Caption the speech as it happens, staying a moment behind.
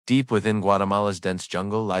Deep within Guatemala's dense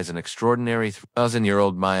jungle lies an extraordinary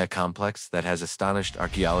 1,000-year-old Maya complex that has astonished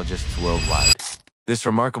archaeologists worldwide. This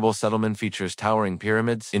remarkable settlement features towering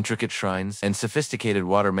pyramids, intricate shrines, and sophisticated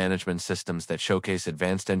water management systems that showcase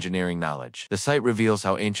advanced engineering knowledge. The site reveals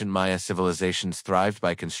how ancient Maya civilizations thrived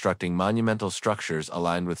by constructing monumental structures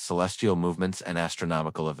aligned with celestial movements and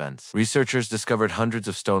astronomical events. Researchers discovered hundreds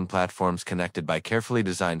of stone platforms connected by carefully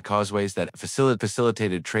designed causeways that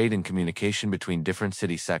facilitated trade and communication between different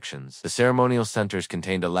city sections. The ceremonial centers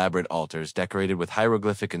contained elaborate altars decorated with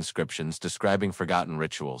hieroglyphic inscriptions describing forgotten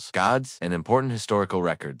rituals, gods, and important historical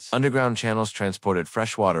records. Underground channels transported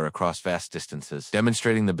fresh water across vast distances,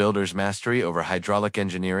 demonstrating the builders' mastery over hydraulic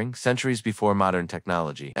engineering centuries before modern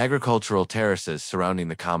technology. Agricultural terraces surrounding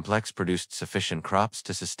the complex produced sufficient crops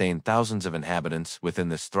to sustain thousands of inhabitants within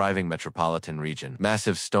this thriving metropolitan region.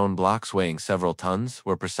 Massive stone blocks weighing several tons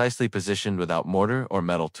were precisely positioned without mortar or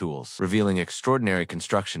metal tools, revealing extraordinary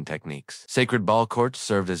construction techniques. Sacred ball courts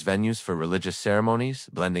served as venues for religious ceremonies,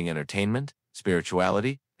 blending entertainment,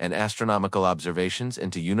 spirituality, and astronomical observations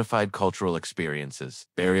into unified cultural experiences.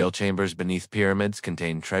 Burial chambers beneath pyramids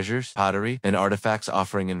contained treasures, pottery, and artifacts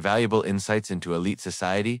offering invaluable insights into elite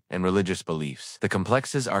society and religious beliefs. The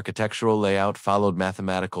complex's architectural layout followed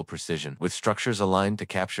mathematical precision, with structures aligned to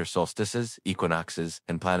capture solstices, equinoxes,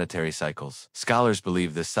 and planetary cycles. Scholars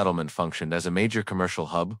believe this settlement functioned as a major commercial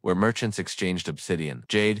hub where merchants exchanged obsidian,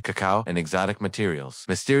 jade, cacao, and exotic materials.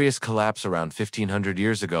 Mysterious collapse around 1500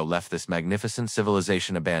 years ago left this magnificent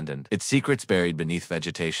civilization abandoned, its secrets buried beneath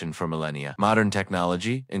vegetation for millennia. Modern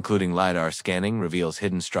technology, including LiDAR scanning, reveals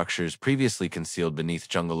hidden structures previously concealed beneath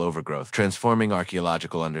jungle overgrowth, transforming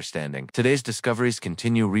archaeological understanding. Today's discoveries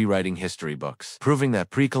continue rewriting history books, proving that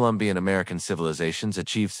pre-Columbian American civilizations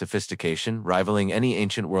achieved sophistication rivaling any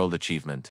ancient world achievement.